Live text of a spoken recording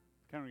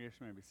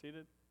Congregation may be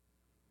seated.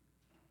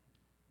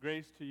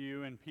 Grace to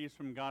you and peace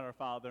from God our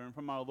Father and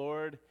from our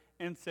Lord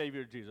and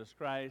Savior Jesus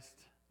Christ.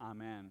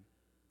 Amen.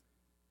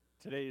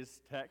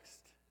 Today's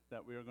text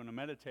that we are going to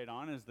meditate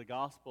on is the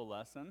gospel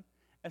lesson,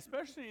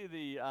 especially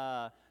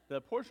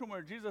the portion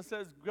where Jesus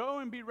says, "Go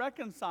and be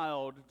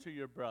reconciled to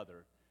your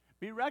brother.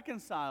 Be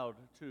reconciled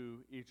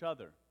to each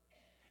other."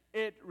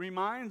 It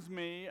reminds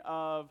me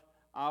of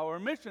our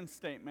mission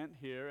statement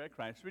here at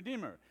Christ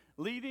Redeemer,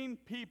 leading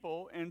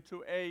people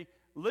into a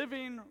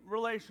living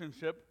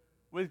relationship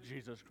with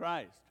Jesus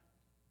Christ.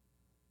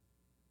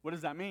 What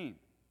does that mean?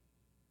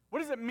 What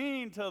does it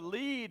mean to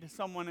lead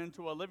someone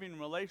into a living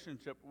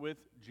relationship with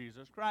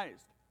Jesus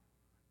Christ?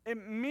 It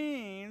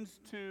means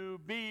to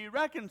be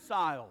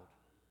reconciled.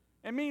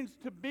 It means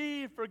to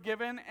be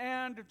forgiven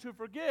and to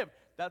forgive.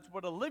 That's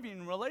what a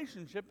living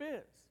relationship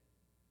is.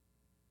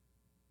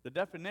 The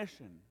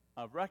definition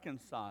of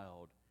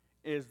reconciled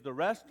is the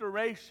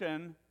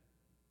restoration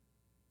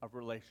of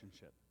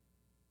relationship.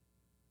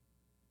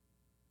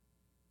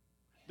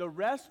 The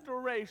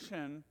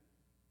restoration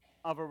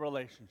of a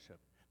relationship.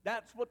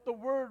 That's what the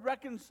word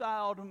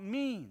reconciled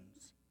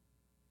means.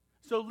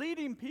 So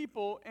leading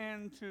people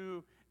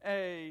into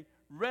a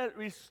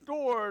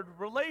restored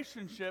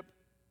relationship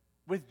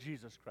with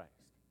Jesus Christ.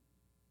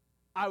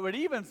 I would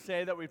even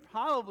say that we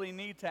probably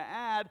need to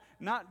add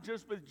not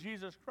just with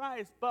Jesus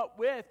Christ, but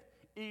with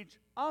each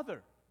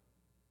other.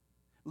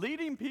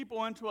 Leading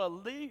people into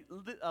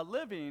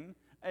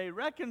a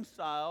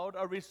reconciled,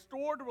 a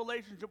restored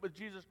relationship with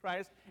Jesus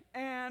Christ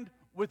and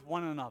with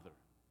one another.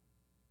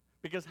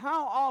 Because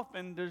how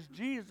often does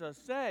Jesus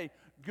say,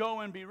 "Go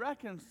and be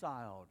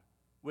reconciled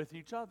with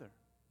each other"?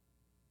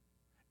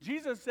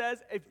 Jesus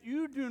says, if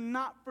you do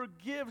not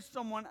forgive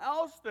someone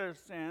else their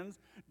sins,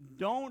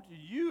 don't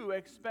you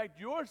expect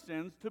your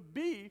sins to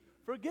be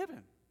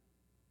forgiven.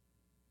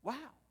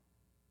 Wow.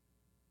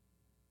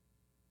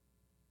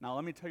 Now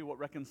let me tell you what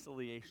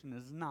reconciliation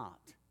is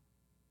not.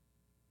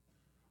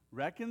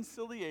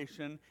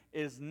 Reconciliation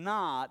is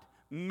not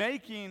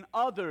making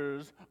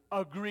others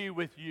agree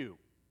with you.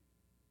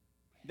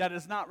 That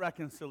is not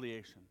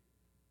reconciliation.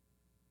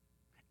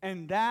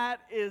 And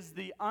that is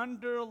the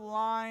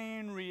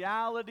underlying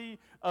reality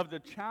of the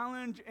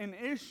challenge and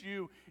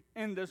issue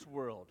in this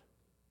world.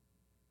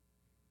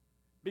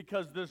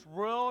 Because this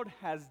world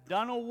has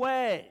done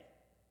away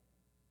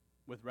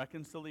with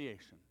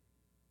reconciliation.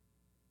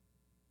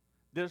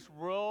 This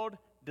world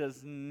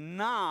does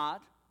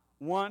not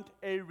want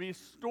a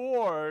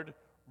restored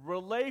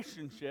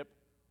relationship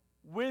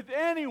with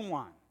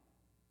anyone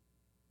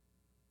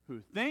who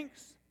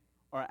thinks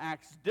or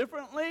acts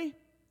differently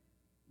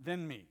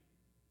than me.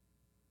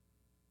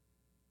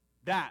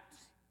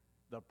 That's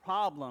the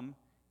problem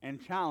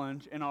and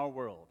challenge in our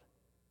world.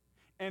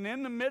 And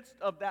in the midst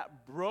of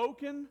that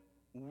broken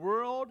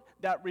world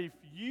that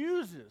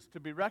refuses to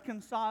be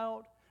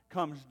reconciled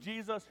comes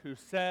Jesus, who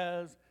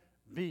says,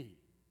 "Be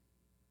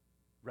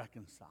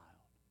reconciled.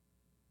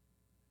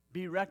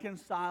 Be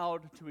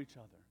reconciled to each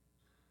other."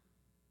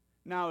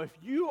 Now,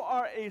 if you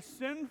are a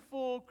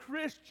sinful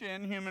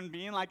Christian human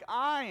being like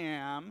I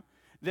am,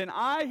 then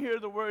I hear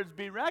the words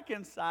 "be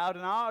reconciled"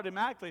 and I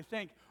automatically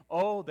think,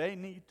 oh, they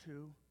need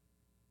to.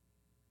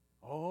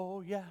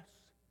 Oh, yes.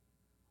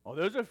 Oh,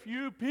 there's a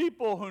few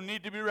people who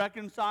need to be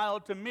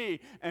reconciled to me,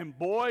 and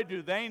boy,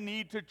 do they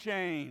need to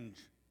change.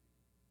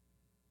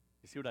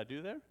 You see what I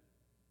do there?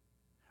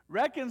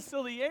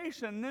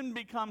 Reconciliation then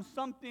becomes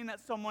something that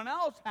someone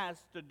else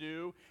has to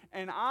do,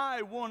 and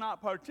I will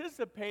not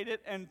participate in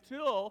it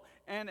until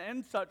and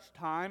in such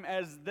time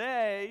as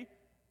they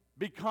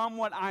become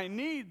what I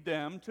need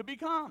them to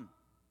become.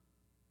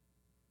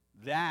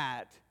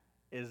 That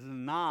is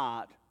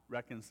not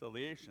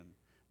reconciliation.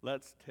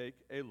 Let's take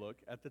a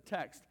look at the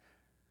text.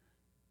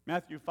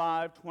 Matthew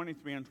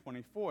 5:23 and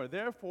 24.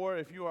 Therefore,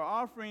 if you are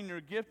offering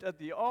your gift at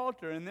the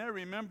altar and there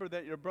remember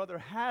that your brother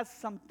has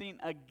something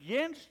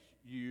against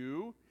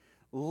you,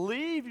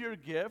 leave your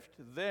gift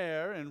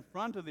there in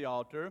front of the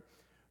altar.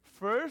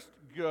 First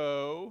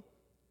go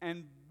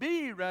and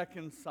be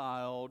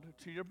reconciled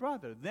to your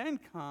brother. Then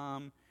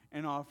come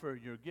and offer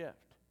your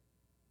gift.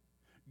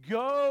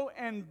 Go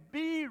and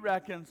be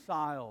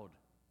reconciled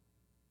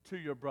to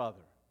your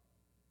brother.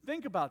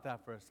 Think about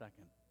that for a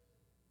second.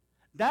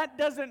 That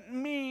doesn't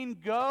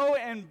mean go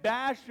and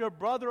bash your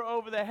brother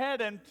over the head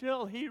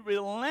until he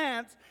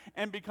relents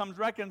and becomes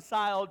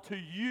reconciled to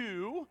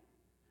you.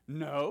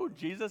 No,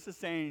 Jesus is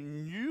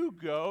saying you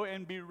go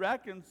and be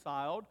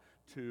reconciled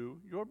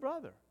to your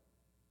brother.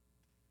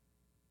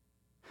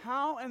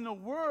 How in the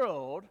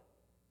world,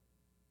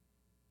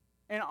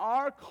 in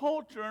our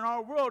culture, in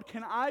our world,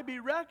 can I be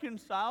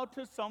reconciled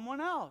to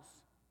someone else?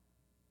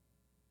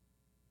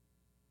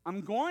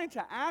 I'm going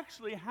to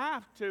actually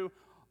have to,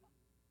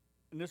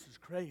 and this is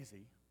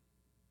crazy,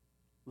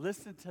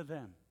 listen to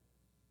them.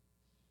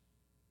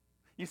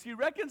 You see,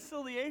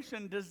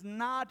 reconciliation does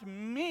not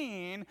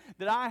mean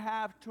that I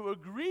have to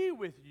agree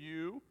with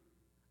you,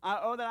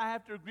 or that I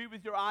have to agree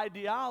with your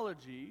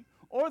ideology,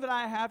 or that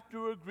I have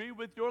to agree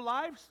with your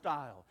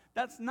lifestyle.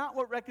 That's not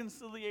what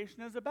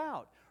reconciliation is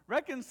about.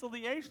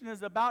 Reconciliation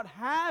is about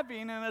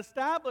having and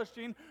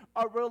establishing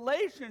a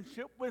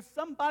relationship with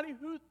somebody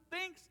who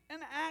thinks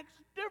and acts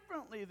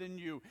differently than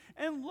you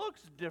and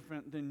looks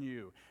different than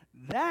you.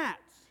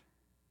 That's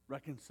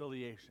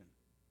reconciliation.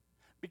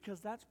 Because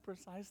that's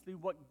precisely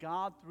what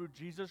God, through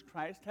Jesus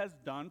Christ, has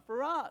done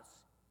for us.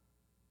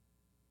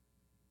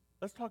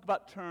 Let's talk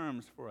about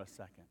terms for a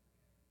second.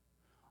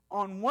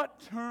 On what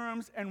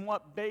terms and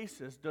what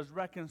basis does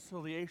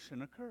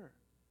reconciliation occur?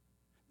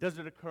 Does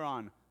it occur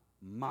on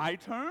my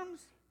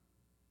terms?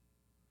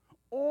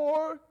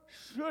 Or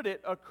should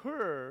it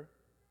occur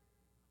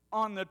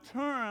on the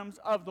terms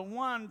of the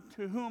one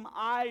to whom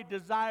I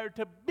desire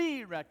to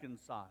be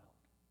reconciled?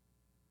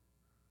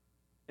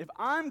 If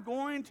I'm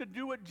going to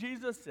do what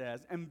Jesus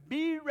says and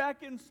be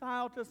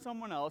reconciled to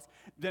someone else,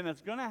 then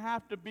it's going to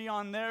have to be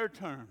on their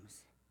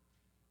terms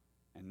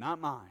and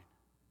not mine.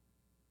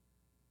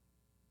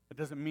 It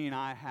doesn't mean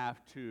I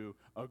have to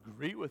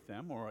agree with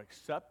them or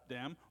accept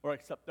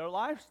their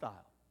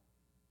lifestyle.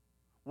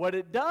 What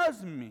it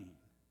does mean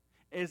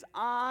is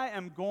I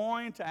am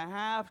going to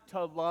have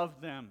to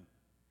love them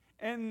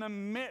in the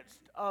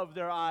midst of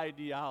their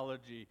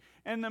ideology,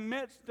 in the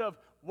midst of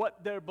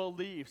what their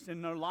beliefs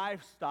and their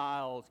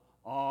lifestyles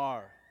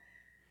are.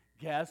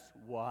 Guess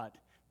what?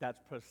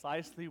 That's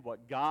precisely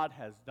what God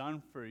has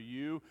done for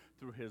you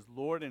through his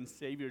Lord and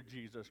Savior,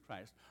 Jesus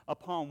Christ.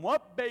 Upon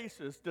what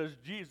basis does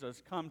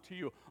Jesus come to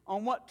you?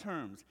 On what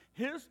terms?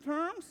 His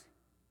terms?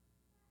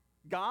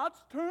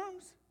 God's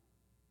terms?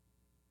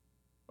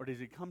 Or does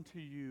he come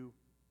to you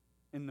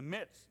in the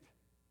midst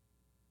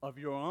of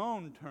your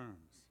own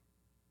terms?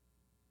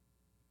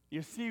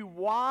 You see,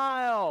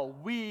 while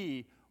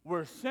we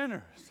were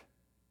sinners,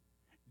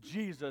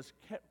 Jesus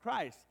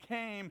Christ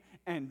came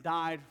and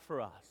died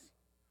for us.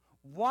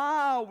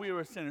 While we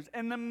were sinners,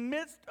 in the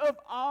midst of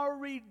our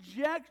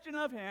rejection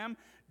of him,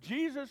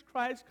 Jesus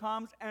Christ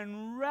comes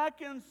and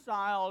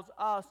reconciles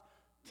us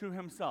to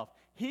himself.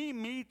 He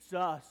meets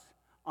us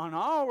on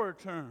our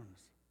terms.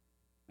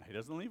 Now, he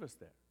doesn't leave us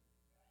there,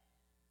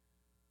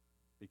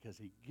 because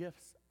he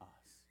gifts us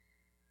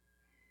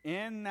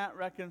in that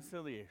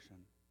reconciliation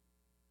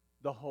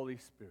the Holy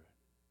Spirit,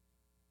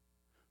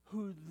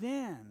 who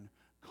then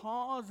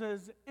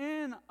causes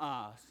in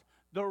us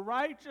the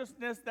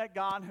righteousness that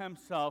God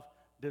himself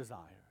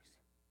desires.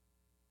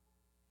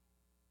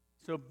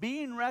 So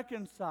being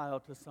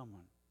reconciled to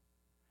someone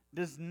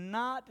does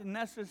not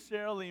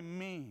necessarily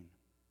mean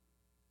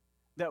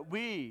that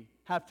we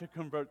have to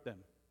convert them.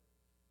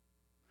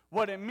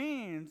 What it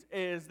means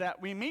is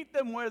that we meet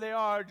them where they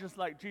are, just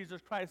like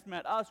Jesus Christ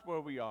met us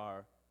where we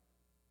are,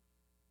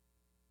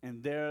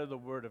 and there the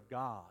Word of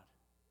God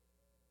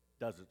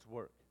does its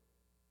work.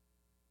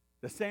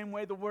 The same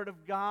way the Word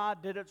of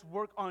God did its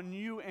work on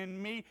you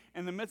and me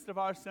in the midst of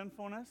our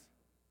sinfulness,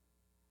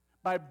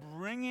 by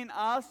bringing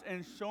us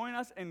and showing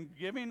us and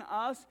giving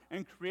us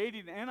and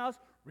creating in us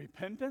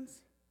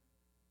repentance,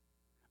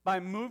 by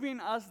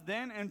moving us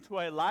then into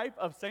a life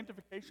of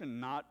sanctification,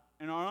 not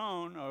in our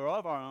own or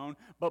of our own,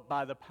 but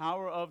by the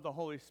power of the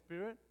Holy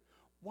Spirit.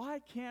 Why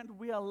can't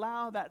we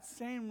allow that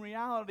same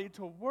reality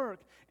to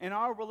work in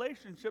our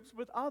relationships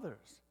with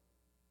others?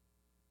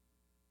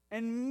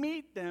 And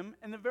meet them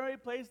in the very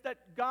place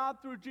that God,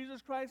 through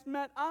Jesus Christ,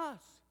 met us.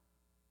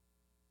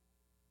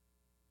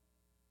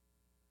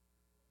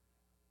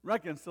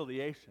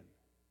 Reconciliation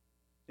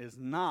is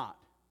not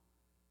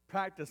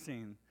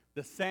practicing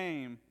the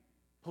same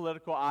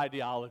political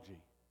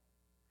ideology.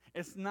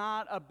 It's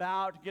not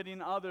about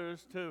getting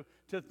others to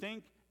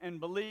think and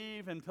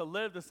believe and to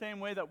live the same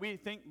way that we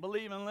think,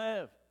 believe, and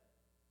live.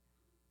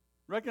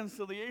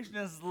 Reconciliation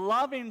is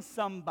loving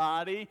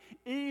somebody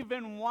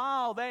even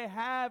while they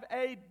have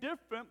a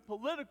different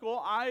political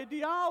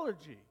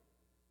ideology.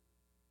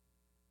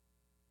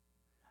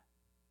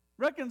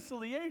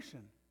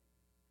 Reconciliation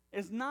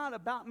is not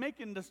about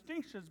making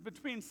distinctions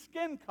between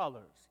skin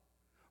colors.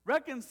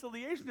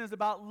 Reconciliation is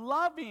about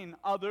loving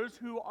others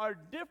who are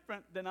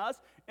different than us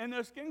in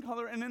their skin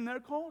color and in their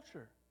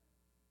culture.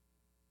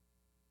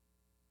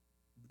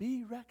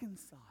 Be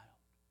reconciled.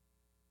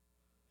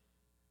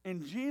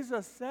 And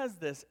Jesus says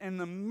this in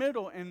the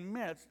middle and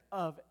midst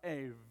of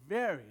a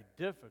very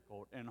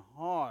difficult and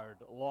hard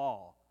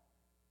law.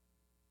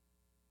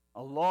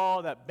 A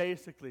law that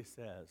basically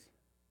says,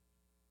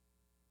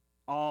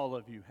 all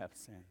of you have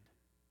sinned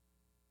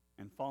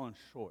and fallen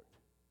short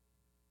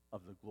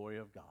of the glory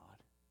of God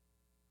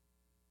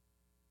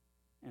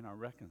and are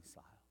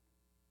reconciled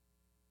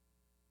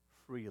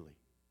freely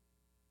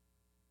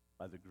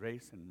by the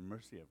grace and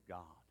mercy of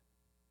God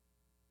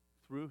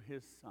through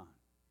his Son,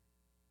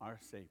 our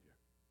Savior,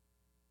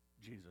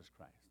 Jesus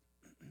Christ.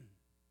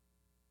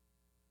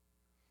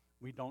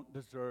 We don't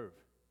deserve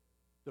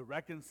the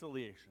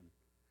reconciliation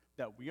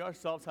that we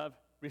ourselves have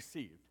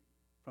received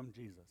from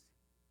Jesus.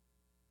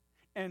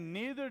 And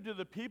neither do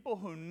the people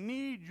who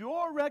need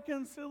your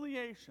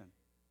reconciliation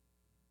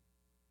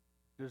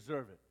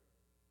deserve it.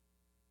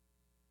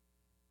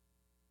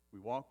 We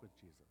walk with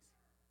Jesus.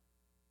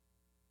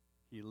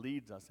 He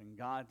leads us and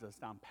guides us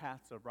down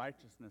paths of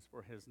righteousness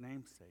for his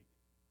name's sake.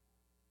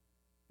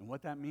 And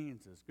what that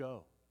means is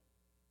go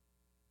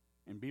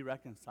and be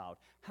reconciled.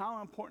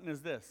 How important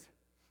is this?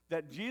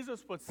 That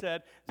Jesus would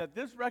said that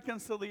this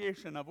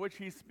reconciliation of which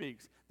he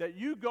speaks, that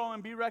you go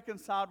and be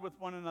reconciled with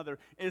one another,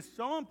 is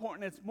so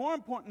important. It's more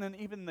important than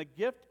even the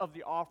gift of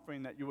the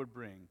offering that you would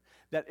bring.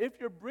 That if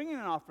you're bringing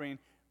an offering,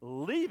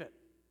 leave it,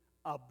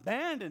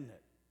 abandon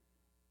it,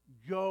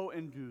 go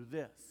and do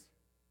this.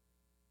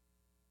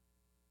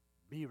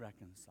 Be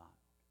reconciled.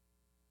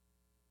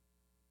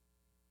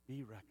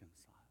 Be reconciled.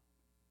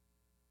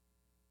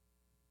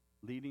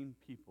 Leading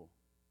people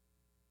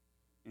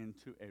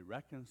into a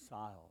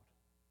reconciled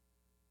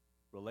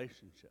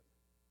relationship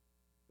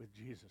with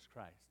Jesus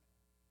Christ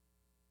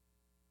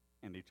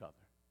and each other.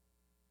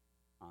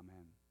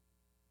 Amen.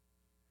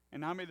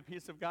 And now may the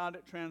peace of God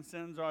that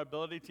transcends our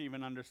ability to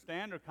even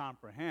understand or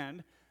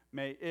comprehend,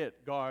 may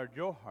it guard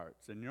your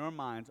hearts and your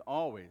minds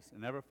always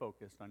and ever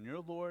focused on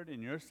your Lord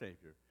and your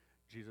Savior,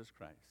 Jesus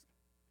Christ.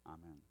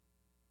 Amen.